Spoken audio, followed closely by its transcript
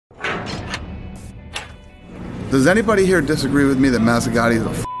Does anybody here disagree with me that Mazzagatti is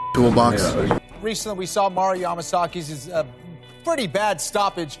a toolbox? Yeah. Recently, we saw Mario Yamasaki's pretty bad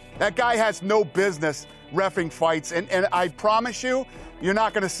stoppage. That guy has no business reffing fights, and I promise you, you're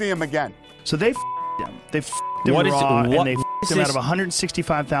not going to see him again. So they him. They him raw, and they him out of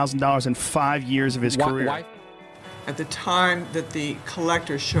 $165,000 in 5 years of his career. Why? At the time that the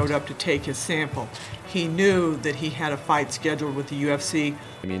collector showed up to take his sample, he knew that he had a fight scheduled with the UFC.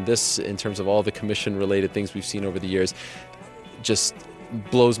 I mean, this, in terms of all the commission-related things we've seen over the years, just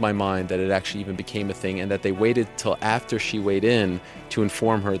blows my mind that it actually even became a thing and that they waited till after she weighed in to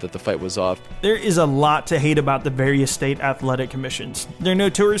inform her that the fight was off. There is a lot to hate about the various state athletic commissions. They're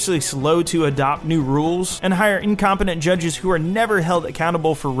notoriously slow to adopt new rules and hire incompetent judges who are never held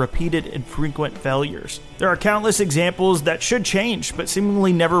accountable for repeated and frequent failures. There are countless examples that should change, but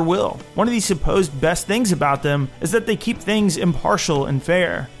seemingly never will. One of the supposed best things about them is that they keep things impartial and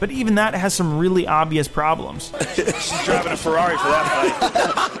fair, but even that has some really obvious problems. She's driving a Ferrari for that fight.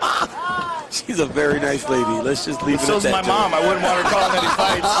 She's a very nice lady. Let's just leave it at that. So's my mom. I wouldn't want her calling any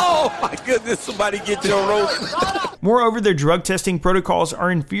fights. Oh, my goodness. Somebody get your rope. Moreover, their drug testing protocols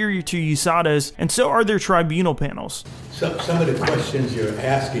are inferior to USADA's, and so are their tribunal panels. Some of the questions you're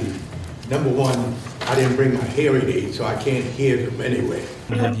asking, number one, I didn't bring my hearing aid, so I can't hear them anyway.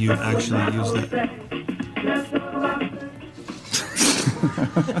 Have you actually used it?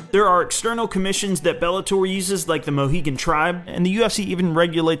 There are external commissions that Bellator uses, like the Mohegan Tribe, and the UFC even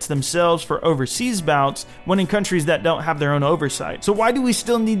regulates themselves for overseas bouts when in countries that don't have their own oversight. So why do we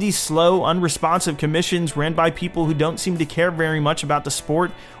still need these slow, unresponsive commissions ran by people who don't seem to care very much about the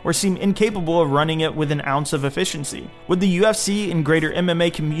sport or seem incapable of running it with an ounce of efficiency? Would the UFC and greater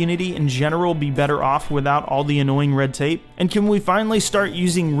MMA community in general be better off without all the annoying red tape? And can we finally start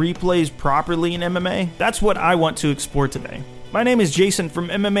using replays properly in MMA? That's what I want to explore today. My name is Jason from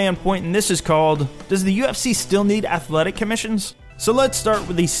MMA On Point, and this is called, Does the UFC Still Need Athletic Commissions? So let's start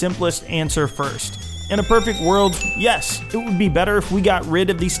with the simplest answer first. In a perfect world, yes, it would be better if we got rid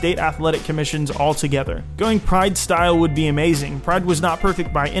of these state athletic commissions altogether. Going Pride style would be amazing. Pride was not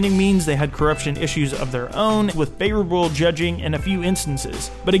perfect by any means. They had corruption issues of their own, with favorable judging in a few instances.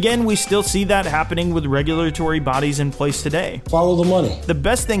 But again, we still see that happening with regulatory bodies in place today. Follow the money. The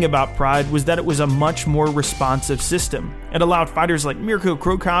best thing about Pride was that it was a much more responsive system. It allowed fighters like Mirko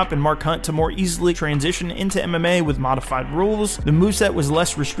Cro Cop and Mark Hunt to more easily transition into MMA with modified rules. The moveset was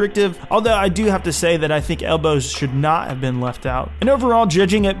less restrictive, although I do have to say that I think elbows should not have been left out. And overall,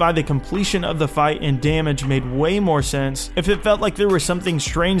 judging it by the completion of the fight and damage made way more sense. If it felt like there was something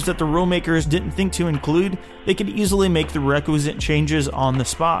strange that the rule makers didn't think to include, they could easily make the requisite changes on the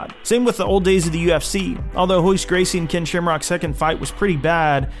spot. Same with the old days of the UFC. Although Royce Gracie and Ken Shamrock's second fight was pretty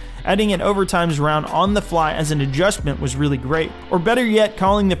bad, adding an overtimes round on the fly as an adjustment was really great. Or better yet,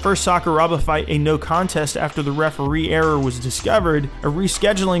 calling the first Sakuraba fight a no contest after the referee error was discovered, or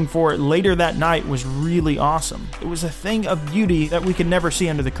rescheduling for it later that night was really awesome. It was a thing of beauty that we could never see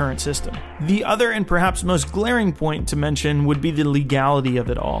under the current system. The other and perhaps most glaring point to mention would be the legality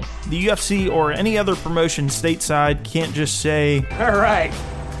of it all. The UFC or any other promotion stateside can't just say, "All right,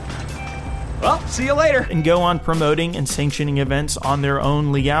 well, see you later," and go on promoting and sanctioning events on their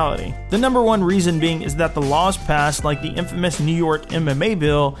own legality. The number one reason being is that the laws passed, like the infamous New York MMA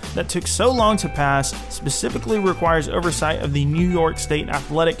bill that took so long to pass, specifically requires oversight of the New York State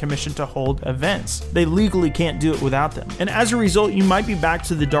Athletic Commission to hold events. They legally can't do it without them. And as a result, you might be back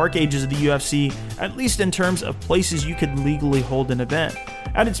to the dark ages of the UFC, at least in terms of places you could legally hold an event.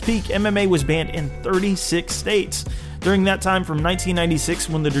 At its peak, MMA was banned in 36 states. During that time from 1996,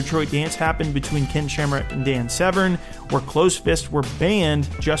 when the Detroit Dance happened between Ken Shamrock and Dan Severn, where closed fists were banned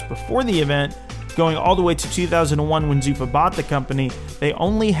just before the event, going all the way to 2001 when Zuffa bought the company, they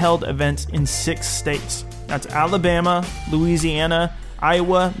only held events in 6 states. That's Alabama, Louisiana,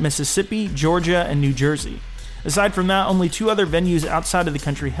 Iowa, Mississippi, Georgia, and New Jersey. Aside from that, only 2 other venues outside of the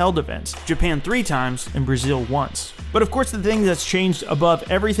country held events, Japan 3 times and Brazil once. But of course, the thing that's changed above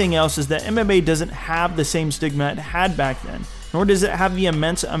everything else is that MMA doesn't have the same stigma it had back then, nor does it have the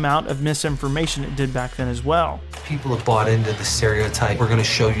immense amount of misinformation it did back then as well. People have bought into the stereotype. We're going to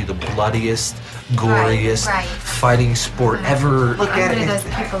show you the bloodiest, goriest fighting sport ever. Look at it. I'm one of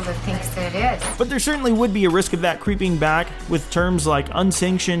those people that thinks that it is. But there certainly would be a risk of that creeping back with terms like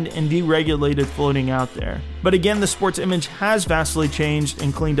unsanctioned and deregulated floating out there. But again, the sport's image has vastly changed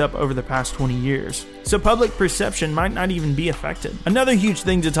and cleaned up over the past 20 years. So public perception might not even be affected. Another huge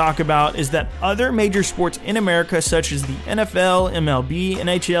thing to talk about is that other major sports in America, such as the NFL, MLB,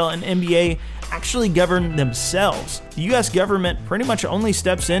 NHL, and NBA, actually govern themselves. The US government pretty much only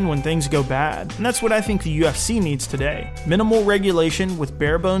steps in when things go bad, and that's what I think the UFC needs today. Minimal regulation with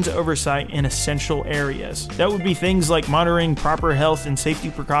bare bones oversight in essential areas. That would be things like monitoring proper health and safety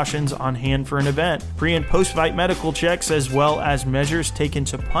precautions on hand for an event, pre- and post-fight medical checks, as well as measures taken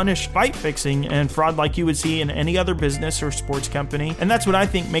to punish fight fixing and fraud like you would see in any other business or sports company, and that's what I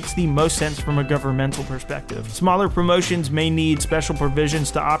think makes the most sense from a governmental perspective. Smaller promotions may need special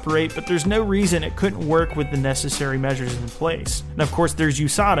provisions to operate, but there's no reason it couldn't work with the necessary measures in place. And of course there's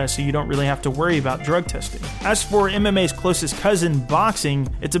USADA, so you don't really have to worry about drug testing. As for MMA's closest cousin, boxing,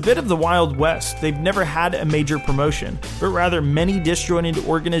 it's a bit of the Wild West. They've never had a major promotion, but rather many disjointed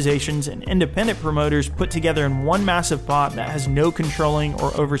organizations and independent promoters put together in one massive pot that has no controlling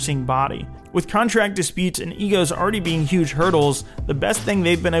or overseeing body. With contract disputes and egos already being huge hurdles, the best thing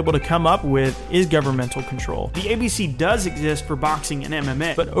they've been able to come up with is governmental control. The ABC does exist for boxing and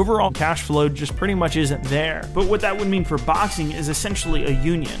MMA, but overall cash flow just pretty much isn't there. But what that would mean for boxing is essentially a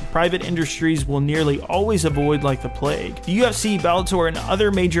union. Private industries will nearly always avoid like the plague. The UFC, Bellator, and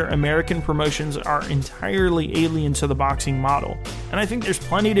other major American promotions are entirely alien to the boxing model, and I think there's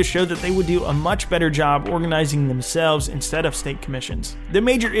plenty to show that they would do a much better job organizing themselves instead of state commissions. The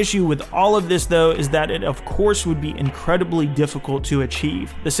major issue with all of this, though, is that it of course would be incredibly difficult to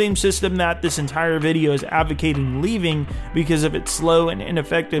achieve. The same system that this entire video is advocating leaving because of its slow and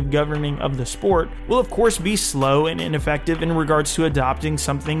ineffective governing of the sport will of course be slow and ineffective in regards to adopting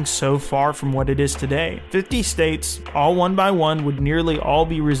something so far from what it is today. 50 states, all one by one, would nearly all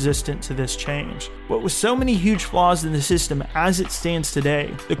be resistant to this change. But with so many huge flaws in the system as it stands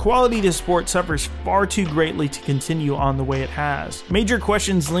today, the quality of the sport suffers far too greatly to continue on the way it has. Major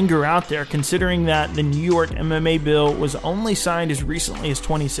questions linger out there, considering that the New York MMA bill was only signed as recently as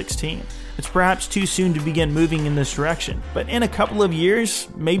 2016. It's perhaps too soon to begin moving in this direction, but in a couple of years,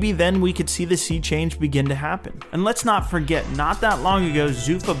 maybe then we could see the sea change begin to happen. And let's not forget, not that long ago,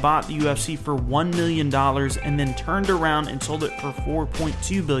 Zuffa bought the UFC for $1 million and then turned around and sold it for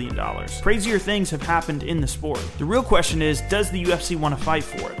 $4.2 billion. Crazier things have happened in the sport. The real question is, does the UFC want to fight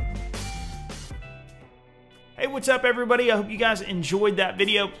for it? Hey, what's up everybody? I hope you guys enjoyed that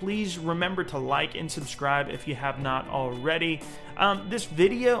video. Please remember to like and subscribe if you have not already. This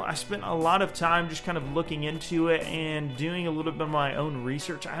video, I spent a lot of time just kind of looking into it and doing a little bit of my own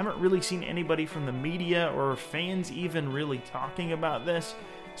research. I haven't really seen anybody from the media or fans even really talking about this.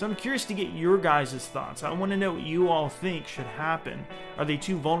 So I'm curious to get your guys' thoughts. I want to know what you all think should happen. Are they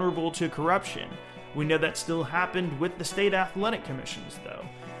too vulnerable to corruption? We know that still happened with the state athletic commissions though.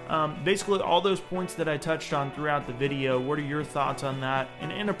 Basically all those points that I touched on throughout the video, what are your thoughts on that? And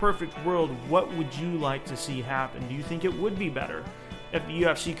in a perfect world, what would you like to see happen? Do you think it would be better if the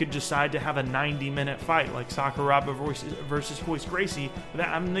UFC could decide to have a 90-minute fight like Sakuraba versus Royce Gracie without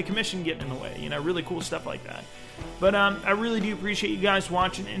having the commission getting in the way? You know, really cool stuff like that. But I really do appreciate you guys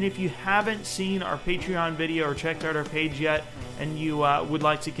watching, and if you haven't seen our Patreon video or checked out our page yet, and you would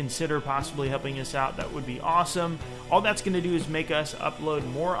like to consider possibly helping us out, that would be awesome. All that's going to do is make us upload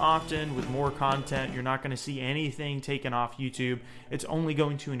more often with more content. You're not going to see anything taken off YouTube. It's only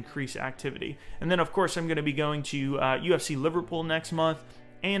going to increase activity. And then, of course, I'm going to be going to UFC Liverpool next month,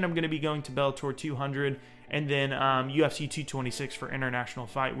 and I'm going to be going to Bellator 200, and then UFC 226 for International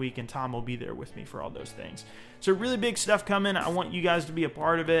Fight Week, and Tom will be there with me for all those things. So really big stuff coming. I want you guys to be a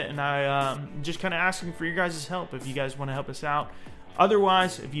part of it, and I'm just kind of asking for your guys' help if you guys want to help us out.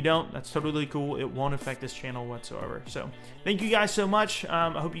 Otherwise, if you don't, that's totally cool. It won't affect this channel whatsoever. So thank you guys so much.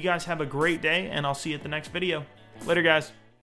 I hope you guys have a great day, and I'll see you at the next video. Later, guys.